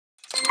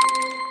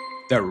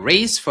The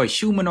race for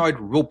humanoid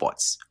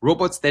robots,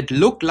 robots that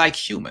look like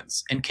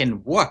humans and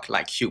can work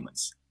like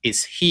humans,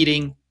 is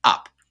heating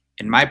up.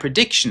 And my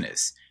prediction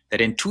is that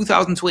in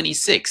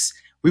 2026,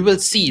 we will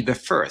see the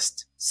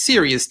first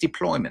serious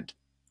deployment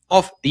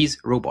of these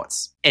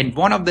robots. And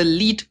one of the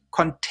lead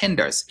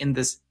contenders in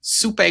this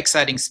super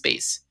exciting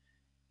space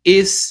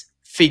is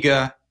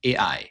Figure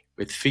AI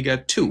with Figure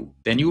 2,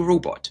 their new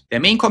robot.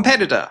 Their main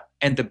competitor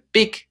and the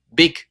big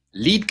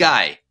lead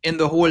guy in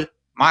the whole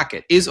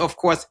market is, of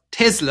course,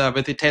 Tesla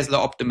with the Tesla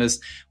Optimus,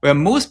 where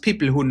most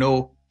people who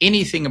know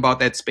anything about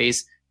that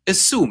space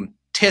assume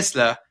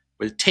Tesla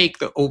will take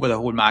over the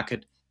whole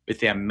market with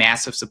their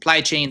massive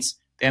supply chains,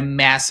 their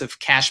massive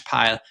cash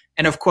pile,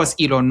 and of course,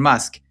 Elon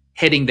Musk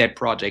heading that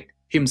project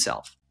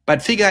himself.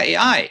 But Figure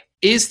AI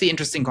is the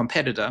interesting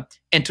competitor,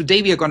 and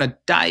today we are going to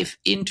dive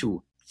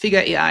into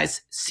Figure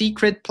AI's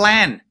secret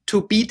plan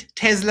to beat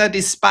Tesla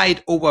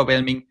despite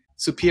overwhelming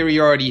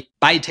superiority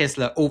by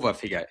Tesla over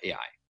Figure AI.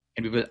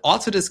 And we will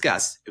also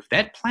discuss if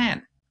that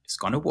plan is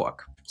going to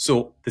work.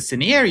 So the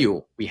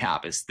scenario we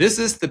have is, this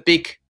is the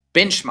big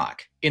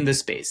benchmark in the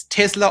space,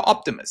 Tesla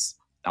Optimus.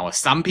 Now,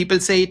 some people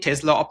say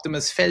Tesla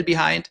Optimus fell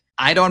behind.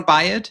 I don't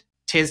buy it.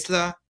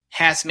 Tesla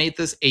has made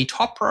this a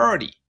top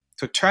priority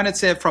to turn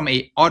itself from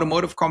an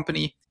automotive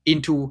company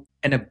into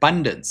an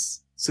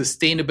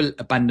sustainable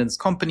abundance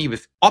company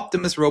with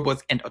Optimus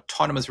robots and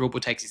autonomous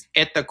robotaxis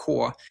at the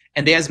core.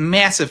 And there's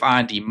massive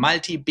R&D,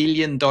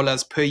 multi-billion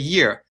dollars per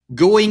year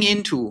going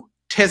into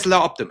Tesla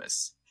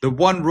Optimus, the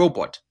one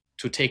robot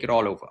to take it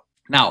all over.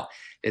 Now,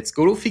 let's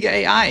go to Figure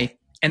AI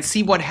and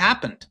see what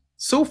happened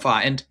so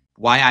far and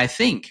why I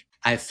think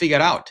I've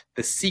figured out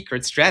the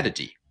secret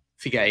strategy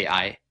Figure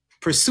AI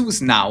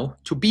pursues now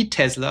to beat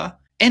Tesla,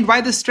 and why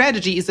the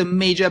strategy is a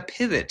major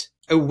pivot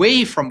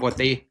away from what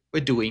they were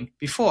doing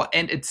before.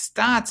 And it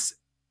starts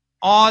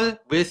all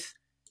with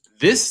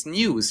this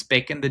news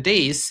back in the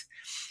days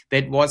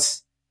that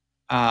was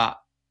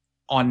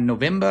on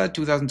November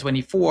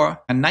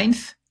 2024,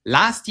 9th,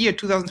 last year,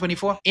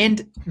 2024.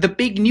 And the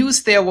big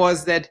news there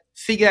was that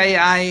Figure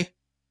AI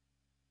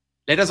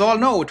let us all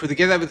know,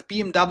 together with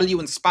BMW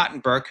in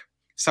Spartanburg,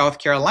 South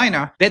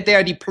Carolina, that they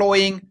are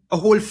deploying a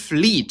whole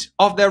fleet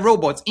of their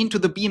robots into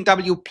the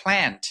BMW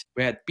plant,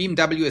 where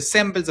BMW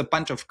assembles a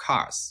bunch of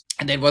cars.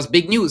 And that was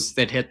big news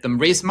that had them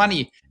raise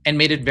money and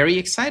made it very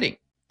exciting,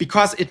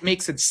 because it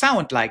makes it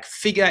sound like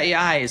Figure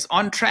AI is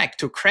on track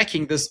to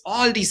cracking this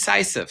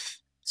all-decisive,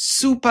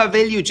 super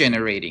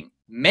value-generating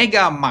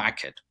mega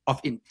market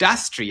of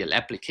industrial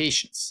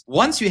applications.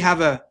 Once you have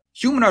a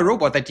humanoid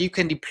robot that you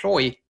can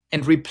deploy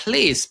and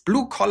replace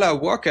blue-collar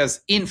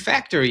workers in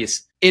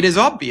factories, it is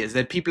obvious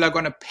that people are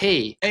going to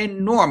pay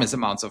enormous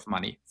amounts of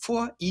money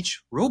for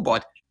each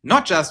robot,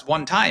 not just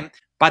one time,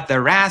 but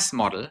the RaaS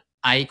model.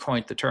 I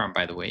coined the term,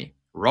 by the way,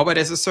 robot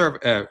as a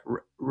service.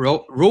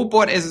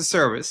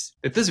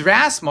 That this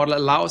RaaS model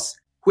allows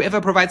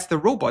whoever provides the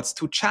robots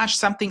to charge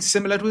something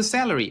similar to a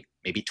salary,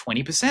 maybe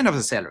 20% of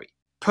the salary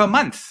per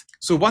month.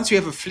 So once you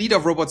have a fleet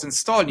of robots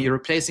installed and you're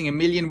replacing 1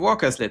 million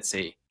workers, let's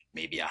say,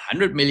 maybe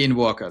 100 million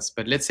workers,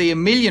 but let's say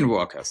 1 million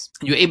workers,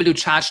 you're able to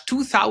charge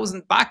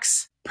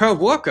 $2,000 per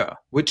worker,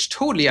 which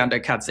totally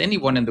undercuts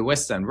anyone in the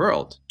Western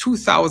world.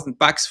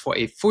 $2,000 for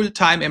a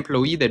full-time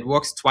employee that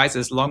works twice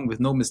as long with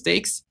no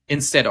mistakes,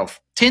 instead of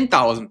 $10,000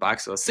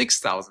 or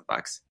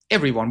 $6,000.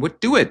 Everyone would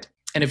do it.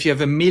 And if you have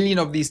 1 million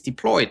of these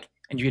deployed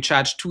and you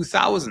charge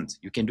 2,000,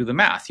 you can do the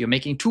math. You're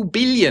making 2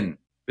 billion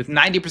with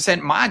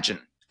 90% margin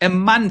a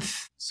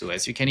month. So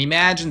as you can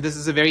imagine, this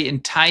is a very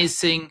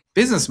enticing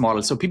business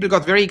model. So people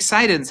got very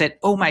excited and said,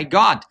 oh my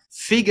God,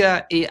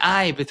 Figure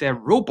AI with their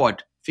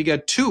robot, Figure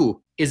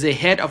 2, is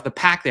ahead of the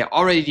pack. They're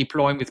already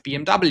deploying with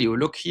BMW.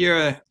 Look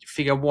here,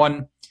 Figure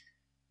 1,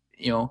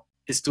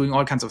 is doing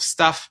all kinds of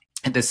stuff.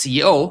 And the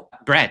CEO,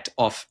 Brett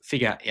of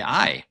Figure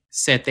AI,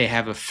 said they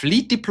have a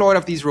fleet deployed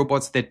of these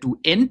robots that do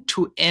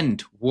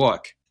end-to-end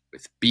work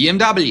with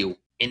BMW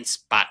in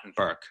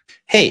Spartanburg.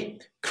 Hey,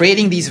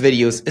 creating these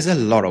videos is a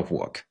lot of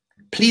work.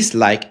 Please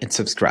like and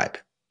subscribe.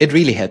 It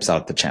really helps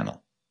out the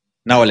channel.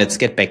 Now let's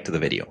get back to the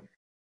video.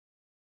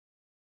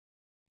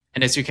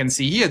 And as you can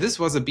see here, this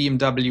was a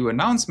BMW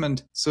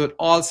announcement, so it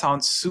all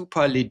sounds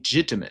super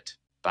legitimate.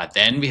 But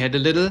then we had a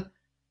little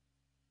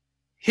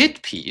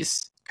hit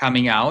piece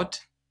coming out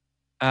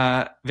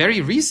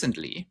very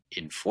recently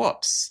in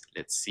Forbes.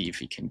 Let's see if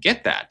we can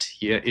get that.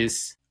 Here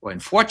is, or in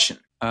Fortune.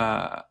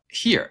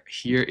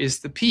 Here is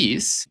the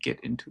piece.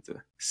 Get into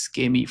the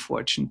scammy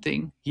Fortune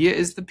thing. Here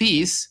is the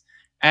piece.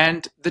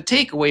 And the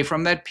takeaway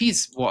from that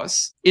piece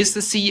is the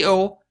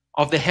CEO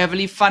of the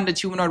heavily funded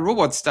humanoid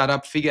robot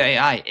startup Figure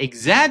AI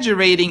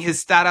exaggerating his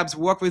startup's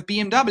work with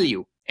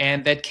BMW.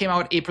 And that came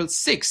out April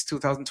 6,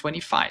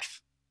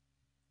 2025.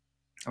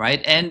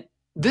 Right? And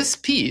this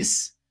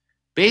piece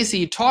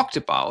basically talked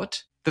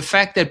about the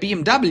fact that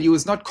BMW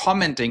is not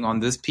commenting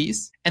on this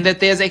piece, and that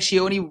there's actually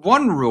only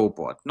one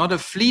robot, not a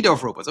fleet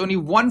of robots, only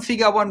one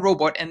Figure 1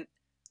 robot, and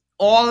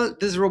all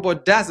this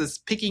robot does is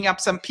picking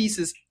up some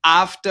pieces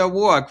after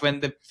work when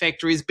the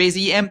factory is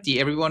basically empty.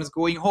 Everyone is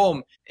going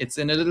home. It's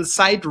in a little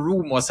side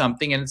room or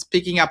something, and it's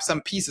picking up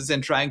some pieces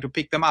and trying to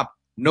pick them up.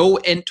 No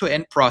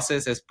end-to-end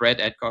process, as Brad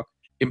Adcock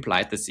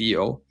implied, the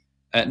CEO.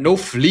 No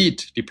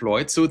fleet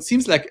deployed. So it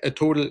seems like a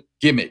total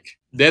gimmick.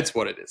 That's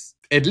what it is.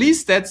 At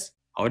least that's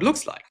how it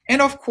looks like.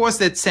 And of course,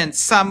 that sent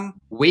some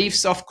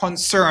waves of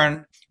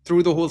concern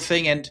through the whole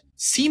thing and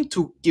seemed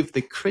to give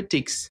the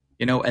critics,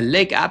 a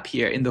leg up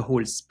here in the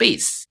whole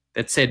space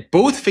that said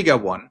both Figure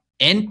 1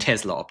 and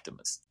Tesla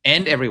Optimus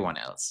and everyone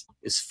else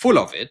is full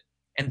of it.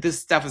 And this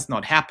stuff is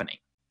not happening.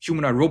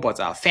 Humanoid robots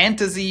are a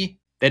fantasy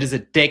that is a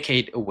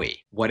decade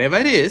away. Whatever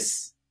it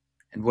is,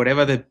 and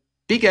whatever the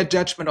bigger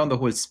judgment on the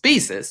whole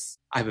space is,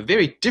 I have a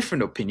very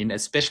different opinion,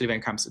 especially when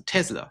it comes to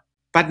Tesla.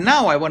 But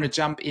now I want to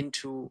jump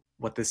into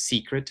what the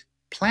secret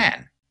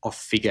plan of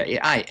Figure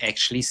AI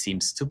actually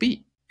seems to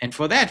be. And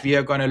for that, we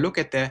are going to look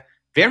at the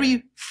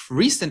very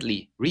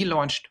recently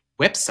relaunched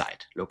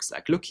website.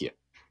 Look here.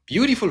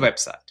 Beautiful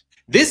website.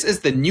 This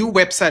is the new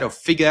website of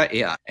Figure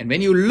AI. And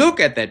when you look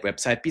at that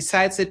website,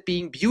 besides it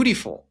being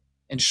beautiful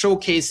and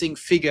showcasing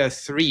Figure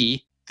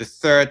 3, the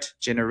third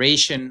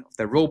generation of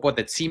the robot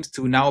that seems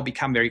to now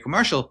become very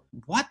commercial,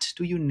 what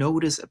do you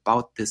notice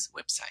about this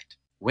website?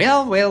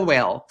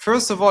 Well.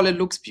 First of all, it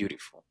looks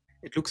beautiful.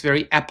 It looks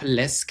very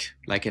Apple-esque,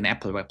 like an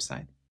Apple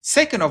website.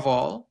 Second of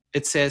all,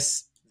 it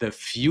says the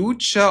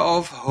future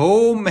of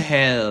home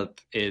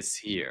help is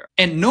here.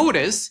 And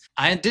notice,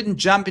 I didn't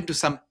jump into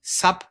some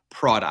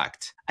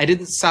sub-product. I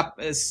didn't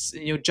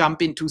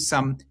jump into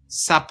some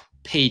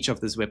sub-page of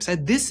this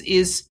website. This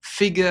is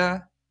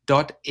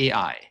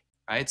figure.ai,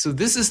 right? So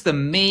this is the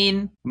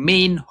main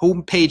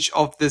homepage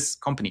of this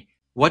company.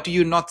 What do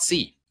you not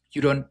see?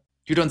 You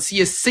don't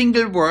see a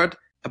single word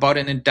about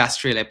an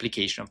industrial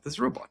application of this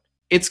robot.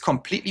 It's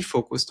completely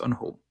focused on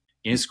home.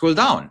 You scroll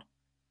down.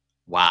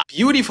 Wow,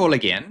 beautiful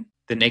again.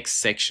 The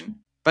next section.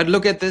 But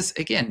look at this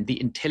again,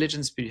 the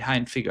intelligence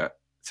behind Figure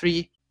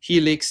 3,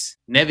 Helix,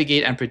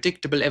 navigate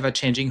unpredictable,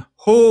 ever-changing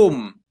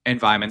home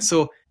environment.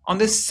 So on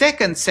the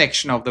second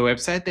section of the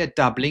website, they're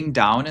doubling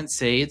down and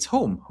say it's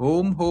home.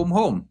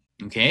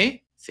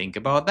 Okay, think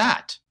about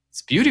that.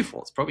 It's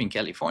beautiful. It's probably in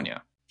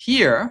California.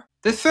 Here,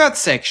 the third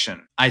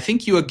section. I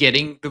think you are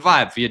getting the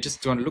vibe. We are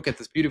just going to look at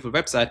this beautiful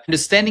website,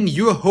 understanding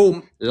your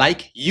home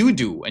like you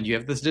do. And you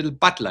have this little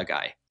butler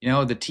guy.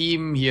 The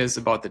team, here's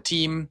about the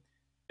team.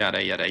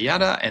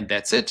 Yada, and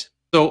that's it.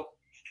 So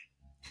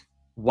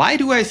why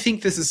do I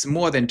think this is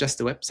more than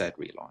just a website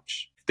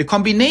relaunch? The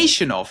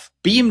combination of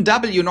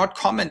BMW not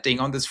commenting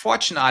on this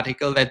Fortune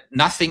article that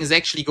nothing is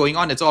actually going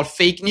on, it's all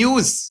fake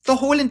news. The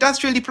whole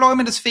industrial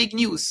deployment is fake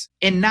news.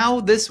 And now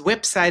this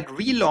website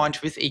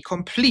relaunch with a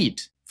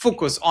complete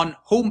focus on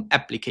home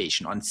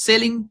application, on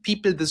selling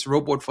people this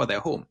robot for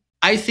their home.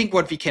 I think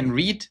what we can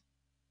read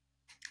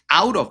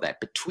out of that,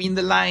 between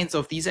the lines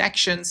of these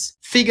actions,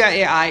 Figure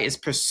AI is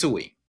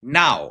pursuing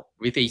now,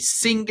 with a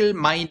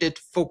single-minded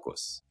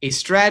focus, a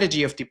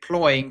strategy of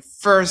deploying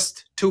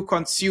first to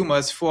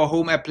consumers for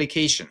home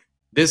application,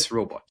 this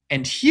robot.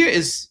 And here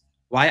is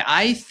why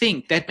I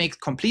think that makes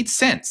complete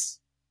sense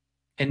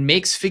and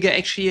makes Figure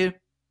actually a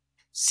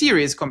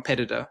serious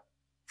competitor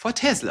for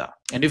Tesla.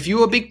 And if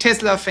you're a big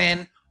Tesla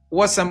fan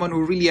or someone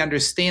who really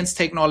understands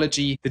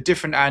technology, the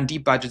different R&D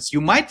budgets,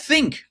 you might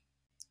think,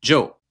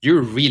 Joe,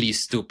 you're really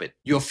stupid.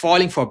 You're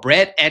falling for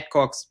Brad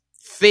Adcock's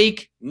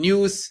fake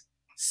news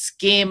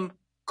scam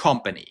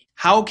company.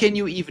 How can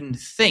you even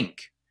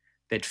think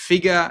that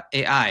Figure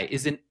AI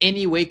is in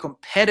any way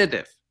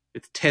competitive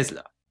with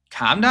Tesla?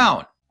 Calm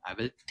down. I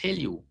will tell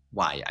you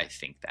why I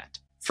think that.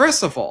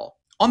 First of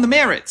all, on the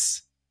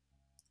merits,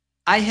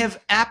 I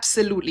have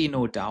absolutely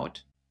no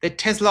doubt that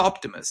Tesla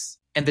Optimus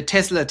and the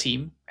Tesla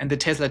team and the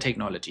Tesla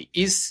technology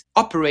is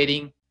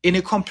operating in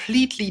a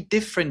completely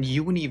different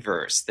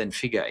universe than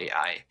Figure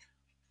AI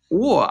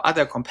or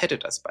other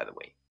competitors, by the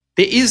way.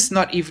 There is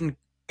not even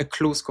a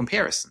close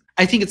comparison.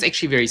 I think it's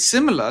actually very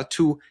similar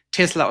to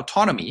Tesla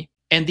autonomy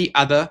and the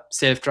other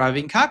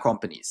self-driving car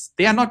companies.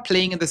 They are not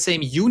playing in the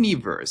same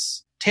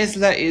universe.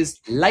 Tesla is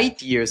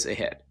light years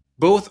ahead,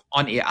 both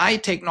on AI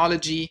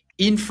technology,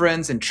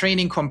 inference and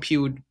training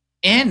compute,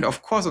 and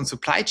of course on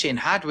supply chain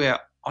hardware,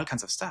 all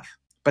kinds of stuff.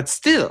 But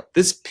still,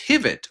 this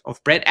pivot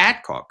of Brad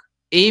Adcock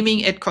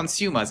aiming at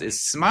consumers is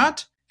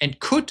smart and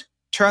could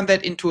turn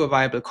that into a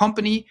viable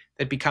company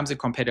that becomes a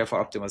competitor for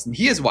Optimus. And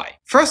here's why.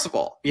 First of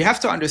all, you have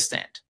to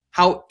understand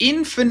how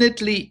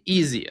infinitely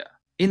easier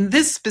in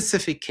this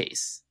specific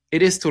case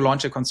it is to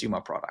launch a consumer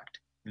product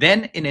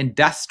than an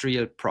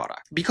industrial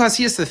product. Because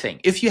here's the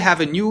thing, if you have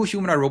a new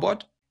humanoid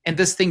robot and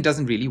this thing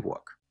doesn't really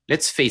work,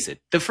 let's face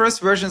it, the first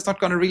version is not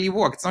going to really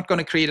work. It's not going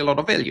to create a lot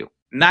of value,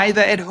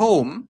 neither at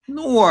home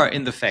nor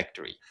in the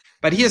factory.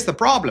 But here's the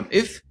problem.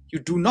 If you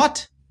do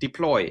not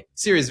deploy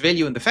serious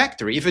value in the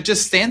factory, if it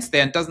just stands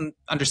there and doesn't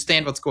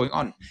understand what's going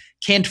on,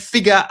 can't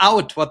figure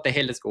out what the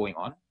hell is going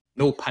on,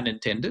 no pun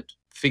intended,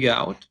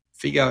 figure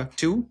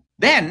two,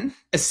 then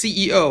a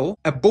CEO,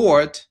 a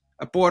board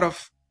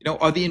of,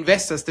 or the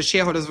investors, the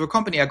shareholders of a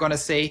company are going to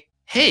say,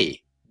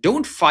 hey,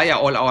 Don't fire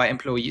all our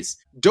employees.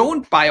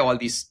 Don't buy all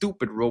these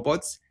stupid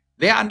robots.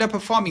 They're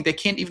underperforming. They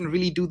can't even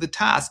really do the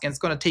task. And it's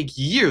going to take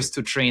years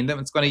to train them.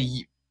 It's going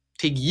to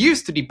take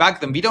years to debug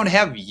them. We don't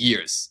have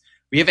years.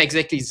 We have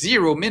exactly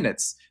 0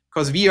 minutes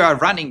because we are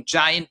running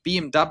giant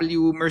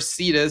BMW,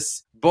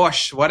 Mercedes,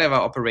 Bosch, whatever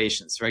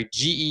operations, right?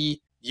 GE,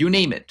 you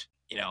name it,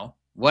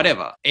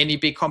 whatever. Any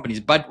big companies,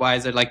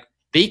 Budweiser, like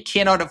they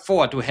cannot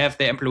afford to have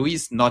their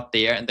employees not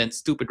there and then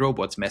stupid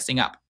robots messing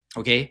up,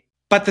 okay?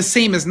 But the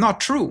same is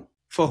not true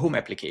for home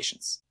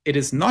applications. It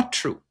is not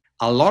true.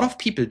 A lot of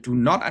people do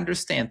not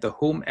understand the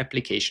home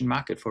application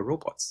market for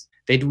robots.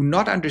 They do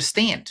not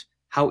understand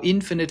how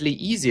infinitely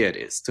easier it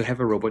is to have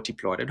a robot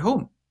deployed at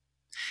home.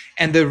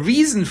 And the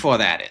reason for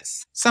that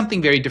is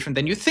something very different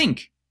than you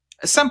think.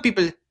 Some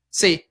people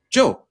say,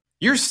 Joe,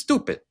 you're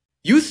stupid.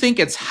 You think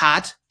it's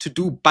hard to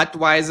do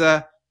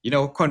Budweiser,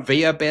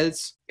 conveyor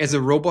belts as a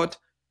robot?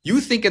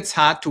 You think it's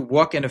hard to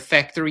work in a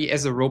factory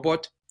as a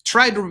robot?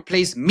 Try to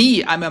replace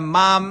me. I'm a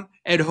mom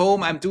at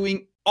home. I'm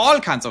doing all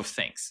kinds of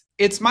things.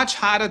 It's much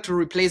harder to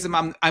replace a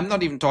mom. I'm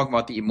not even talking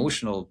about the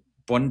emotional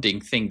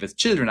bonding thing with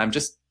children. I'm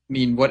just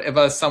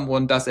whatever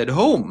someone does at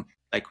home,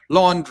 like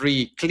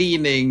laundry,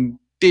 cleaning,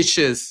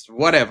 dishes,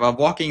 whatever,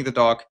 walking the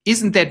dog.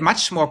 Isn't that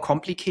much more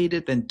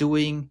complicated than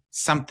doing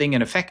something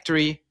in a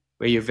factory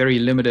where you have very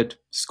limited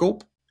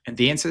scope? And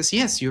the answer is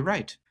yes, you're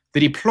right. The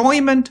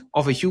deployment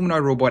of a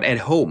humanoid robot at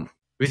home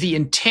with the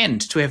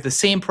intent to have the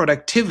same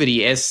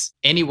productivity as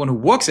anyone who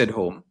works at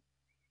home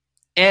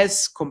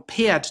as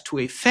compared to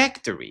a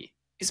factory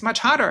is much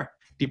harder.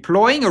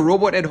 Deploying a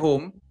robot at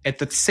home at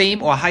the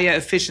same or higher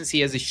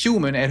efficiency as a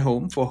human at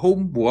home for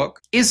home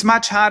work is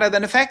much harder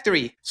than a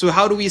factory. So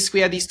how do we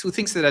square these two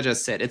things that I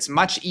just said? It's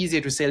much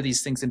easier to sell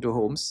these things into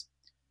homes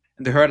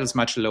and the hurdle is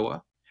much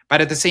lower. But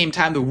at the same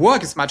time, the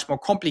work is much more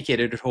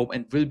complicated at home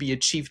and will be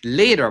achieved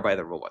later by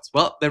the robots.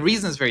 Well, the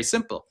reason is very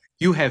simple.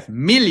 You have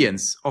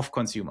millions of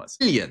consumers,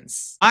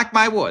 millions, mark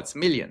my words,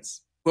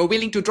 millions, who are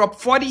willing to drop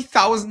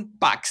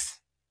 $40,000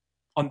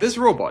 on this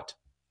robot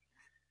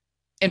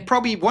and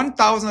probably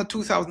 1,000 or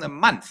 2,000 a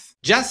month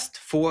just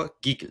for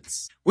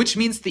giggles, which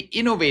means the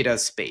innovator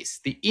space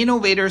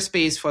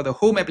for the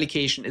home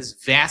application is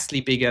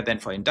vastly bigger than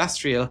for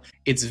industrial.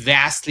 It's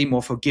vastly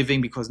more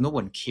forgiving because no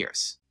one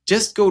cares.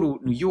 Just go to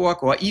New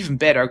York, or even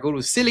better, go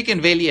to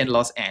Silicon Valley and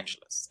Los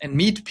Angeles and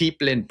meet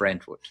people in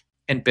Brentwood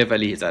and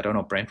Beverly Hills. I don't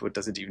know, Brentwood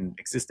doesn't even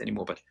exist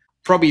anymore, but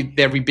probably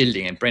they're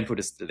rebuilding and Brentwood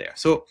is still there.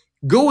 So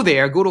go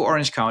there, go to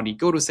Orange County,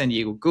 go to San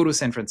Diego, go to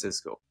San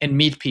Francisco and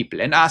meet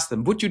people and ask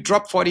them, would you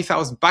drop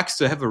 $40,000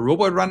 to have a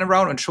robot run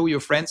around and show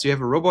your friends you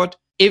have a robot?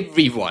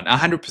 Everyone,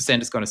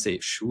 100% is going to say,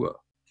 sure,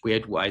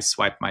 where do I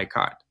swipe my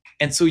card?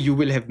 And so you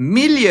will have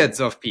millions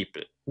of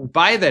people who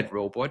buy that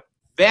robot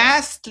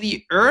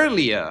vastly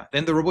earlier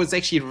than the robot is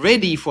actually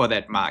ready for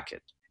that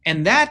market.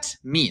 And that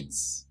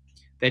means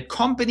that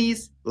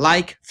companies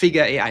like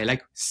Figure AI,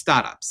 like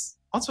startups,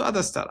 also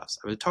other startups,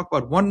 I will talk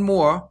about one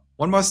more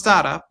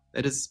startup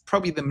that is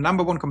probably the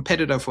 #1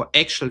 competitor for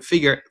actual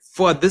Figure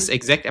for this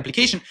exact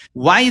application,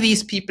 why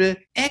these people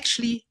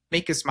actually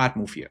make a smart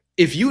move here.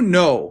 If you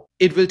know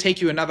it will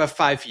take you another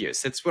 5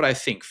 years, that's what I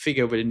think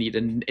Figure will need,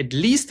 and at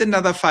least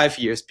another 5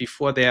 years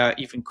before they are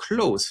even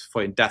close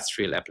for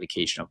industrial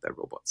application of their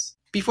robots.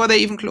 Before they're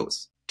even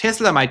close.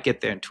 Tesla might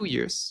get there in 2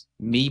 years,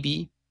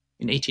 maybe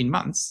in 18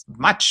 months,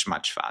 much,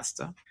 much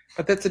faster.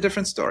 But that's a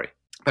different story.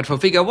 But for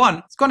Figure 1,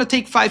 it's going to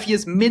take 5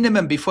 years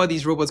minimum before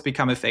these robots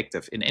become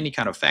effective in any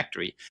kind of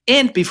factory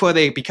and before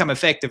they become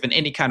effective in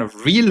any kind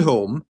of real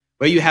home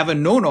where you have a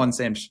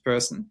no-nonsense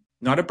person,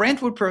 not a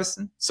Brentwood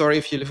person. Sorry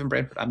if you live in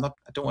Brentwood. I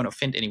don't want to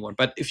offend anyone.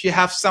 But if you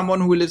have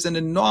someone who lives in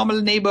a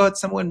normal neighborhood,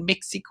 somewhere in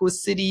Mexico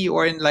City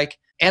or in like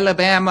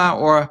Alabama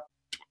or,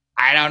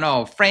 I don't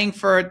know,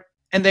 Frankfurt,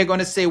 and they're going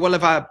to say, well,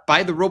 if I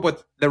buy the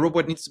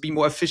robot needs to be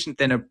more efficient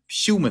than a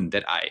human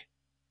that I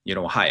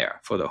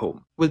hire for the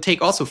home. Will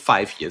take also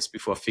 5 years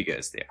before Figure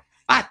is there.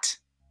 But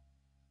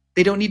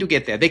they don't need to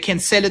get there. They can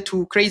sell it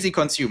to crazy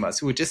consumers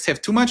who just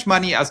have too much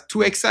money, are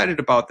too excited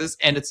about this,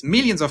 and it's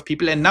millions of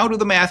people. And now do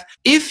the math.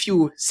 If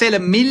you sell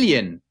 1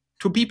 million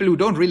to people who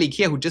don't really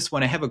care, who just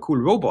want to have a cool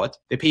robot,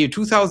 they pay you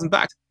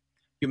 $2,000.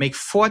 You make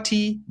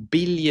 $40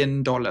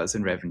 billion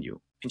in revenue,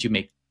 and you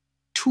make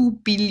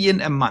 $2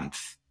 billion a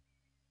month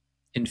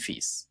in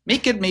fees.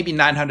 Make it maybe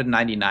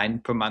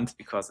 $999 per month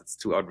because it's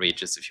too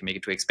outrageous if you make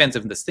it too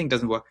expensive and this thing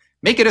doesn't work.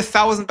 Make it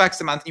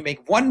 $1,000 a month and you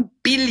make $1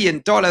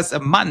 billion a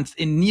month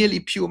in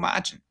nearly pure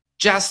margin,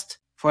 just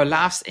for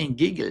laughs and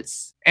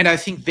giggles. And I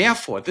think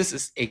therefore this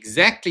is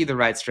exactly the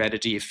right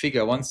strategy if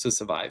Figure wants to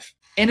survive.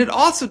 And it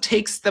also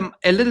takes them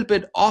a little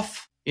bit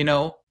off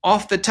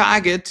the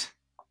target,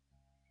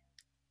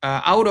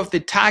 out of the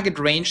target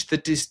range,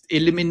 the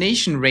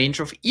elimination range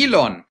of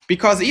Elon.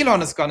 Because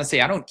Elon is going to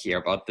say, I don't care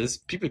about this.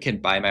 People can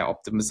buy my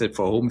Optimus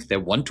for home if they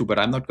want to, but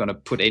I'm not going to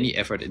put any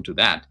effort into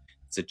that.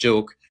 It's a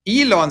joke.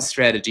 Elon's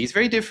strategy is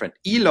very different.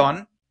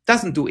 Elon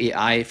doesn't do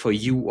AI for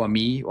you or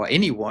me or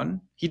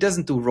anyone. He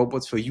doesn't do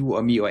robots for you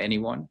or me or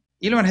anyone.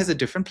 Elon has a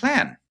different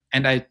plan.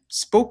 And I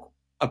spoke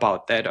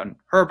about that on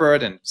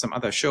Herbert and some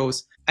other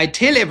shows. I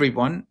tell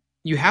everyone,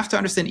 you have to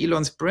understand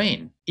Elon's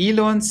brain.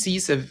 Elon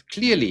sees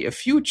clearly a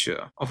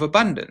future of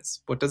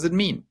abundance. What does it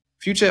mean?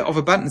 Future of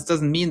abundance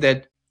doesn't mean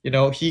that,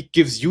 he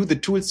gives you the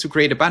tools to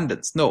create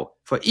abundance. No,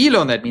 for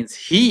Elon, that means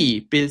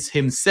he builds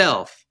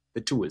himself the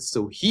tools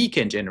so he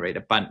can generate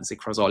abundance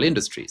across all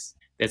industries.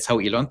 That's how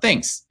Elon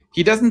thinks.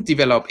 He doesn't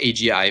develop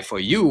AGI for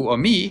you or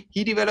me.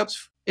 He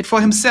develops it for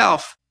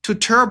himself to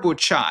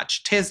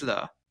turbocharge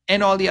Tesla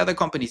and all the other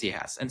companies he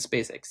has and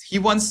SpaceX. He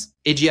wants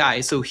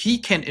AGI so he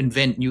can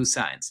invent new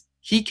science.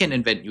 He can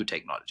invent new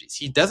technologies.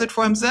 He does it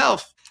for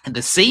himself. And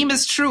the same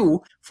is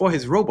true for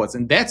his robots.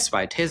 And that's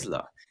why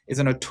Tesla is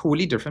on a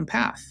totally different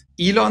path.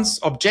 Elon's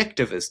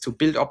objective is to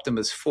build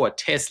Optimus for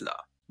Tesla,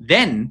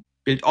 then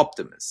build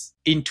Optimus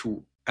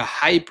into a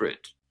hybrid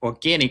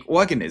organic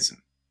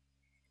organism,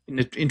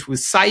 into a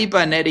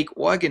cybernetic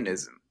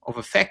organism of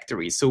a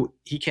factory, so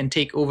he can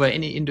take over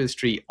any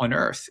industry on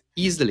Earth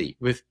easily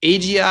with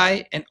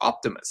AGI and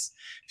Optimus.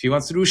 If he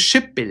wants to do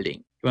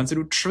shipbuilding, he wants to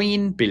do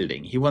train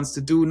building, he wants to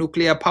do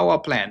nuclear power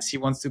plants, he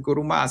wants to go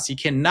to Mars, he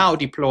can now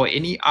deploy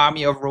any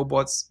army of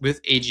robots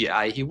with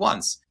AGI he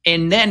wants,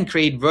 and then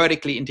create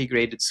vertically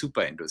integrated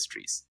super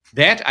industries.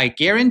 That, I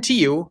guarantee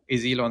you,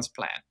 is Elon's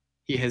plan.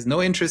 He has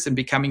no interest in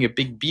becoming a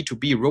big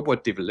B2B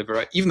robot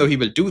deliverer, even though he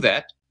will do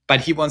that.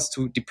 But he wants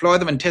to deploy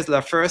them in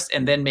Tesla first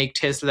and then make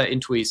Tesla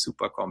into a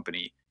super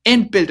company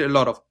and build a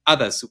lot of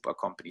other super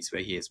companies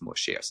where he has more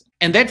shares.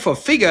 And that for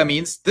Figure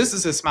means this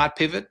is a smart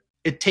pivot.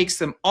 It takes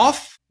them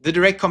off the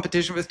direct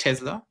competition with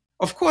Tesla.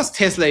 Of course,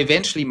 Tesla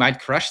eventually might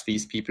crush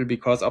these people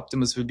because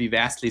Optimus will be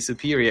vastly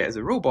superior as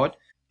a robot,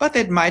 but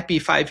that might be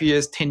 5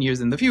 years, 10 years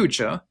in the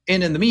future.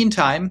 And in the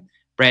meantime,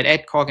 Brad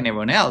Adcock and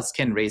everyone else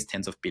can raise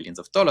tens of billions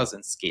of dollars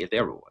and scale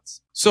their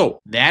robots. So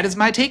that is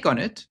my take on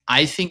it.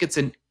 I think it's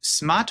a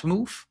smart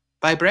move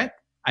by Brad.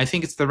 I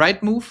think it's the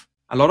right move.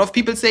 A lot of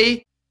people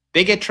say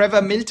they get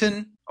Trevor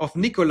Milton of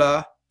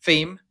Nikola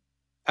fame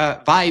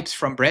vibes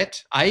from Brad.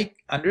 I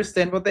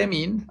understand what they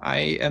mean. I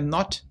am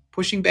not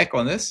pushing back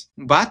on this.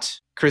 But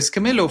Chris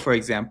Camillo, for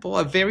example,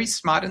 a very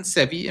smart and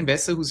savvy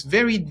investor who's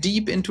very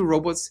deep into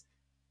robots,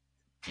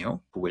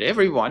 with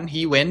everyone,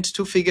 he went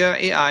to Figure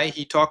AI,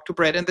 he talked to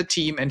Brad and the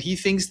team, and he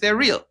thinks they're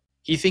real.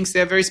 He thinks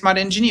they're very smart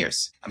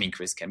engineers. I mean,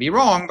 Chris can be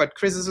wrong, but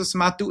Chris is a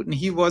smart dude and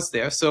he was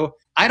there. So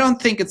I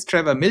don't think it's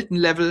Trevor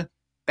Milton level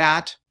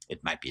bad.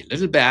 It might be a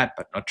little bad,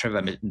 but not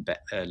Trevor Milton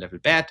level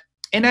bad.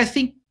 And I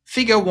think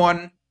Figure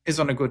One is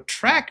on a good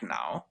track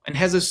now and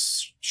has a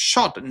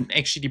shot in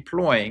actually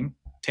deploying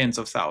tens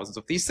of thousands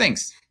of these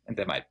things. And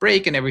they might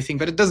break and everything,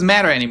 but it doesn't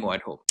matter anymore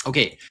at home.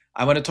 Okay,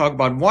 I want to talk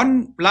about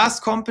one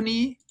last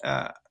company,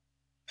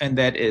 and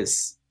that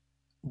is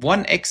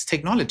 1X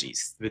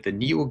Technologies with the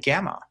Neo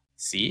Gamma.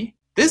 See,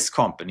 this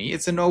company,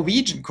 it's a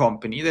Norwegian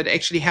company that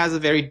actually has a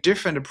very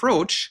different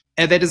approach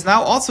and that is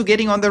now also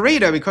getting on the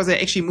radar because they're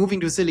actually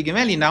moving to Silicon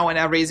Valley now and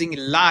are raising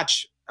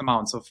large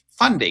amounts of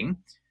funding.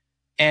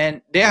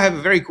 And they have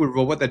a very cool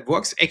robot that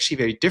works actually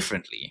very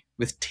differently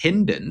with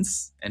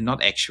tendons and not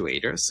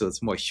actuators. So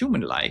it's more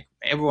human-like.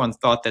 Everyone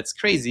thought that's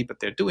crazy, but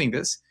they're doing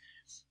this.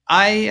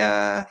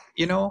 I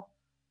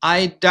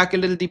dug a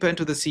little deeper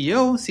into the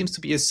CEO. Seems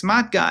to be a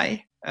smart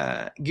guy.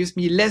 Gives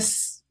me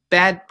less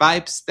bad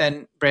vibes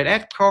than Brad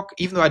Adcock,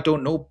 even though I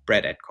don't know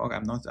Brad Adcock.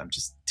 I'm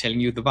just telling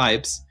you the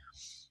vibes.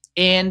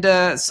 And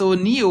so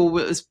Neo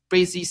is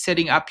basically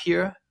setting up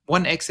here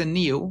 1X and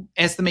Neo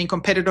as the main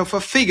competitor for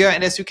Figure.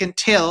 And as you can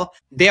tell,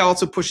 they're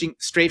also pushing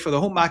straight for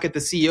the home market. The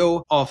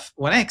CEO of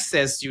 1X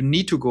says you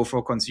need to go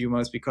for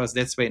consumers because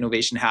that's where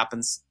innovation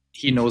happens.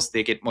 He knows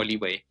they get more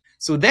leeway.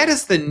 So that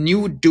is the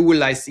new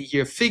duel I see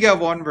here, Figure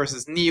One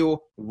versus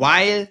Neo,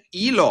 while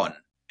Elon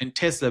and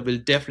Tesla will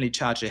definitely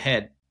charge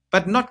ahead,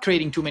 but not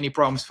creating too many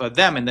problems for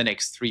them in the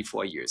next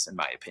 3-4 years, in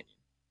my opinion.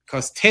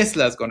 Because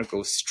Tesla is going to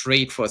go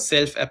straight for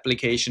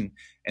self-application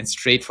and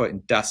straight for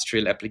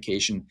industrial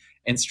application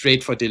and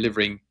straight for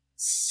delivering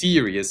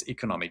serious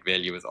economic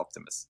value with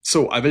Optimus.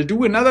 So I will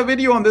do another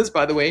video on this,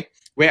 by the way,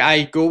 where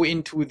I go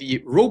into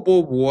the robo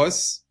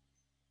wars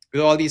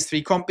with all these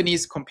three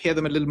companies, compare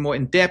them a little more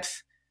in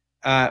depth,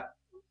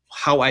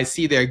 how I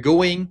see they're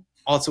going,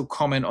 also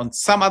comment on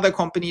some other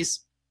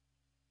companies,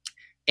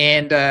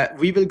 and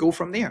we will go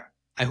from there.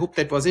 I hope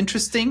that was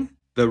interesting.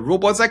 The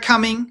robots are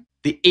coming.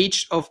 The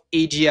age of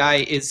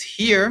AGI is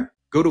here.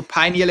 Go to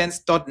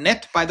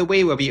pioneerlands.net, by the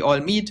way, where we all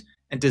meet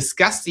and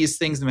discuss these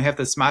things. And we have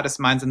the smartest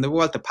minds in the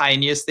world, the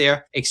pioneers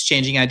there,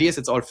 exchanging ideas.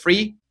 It's all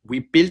free. We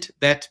built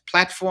that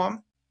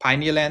platform,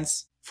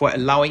 Pioneerlands, for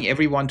allowing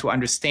everyone to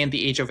understand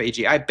the age of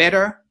AGI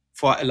better,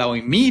 for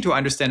allowing me to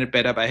understand it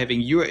better by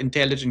having your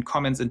intelligent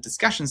comments and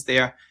discussions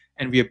there.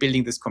 And we are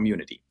building this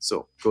community.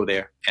 So go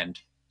there and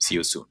see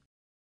you soon.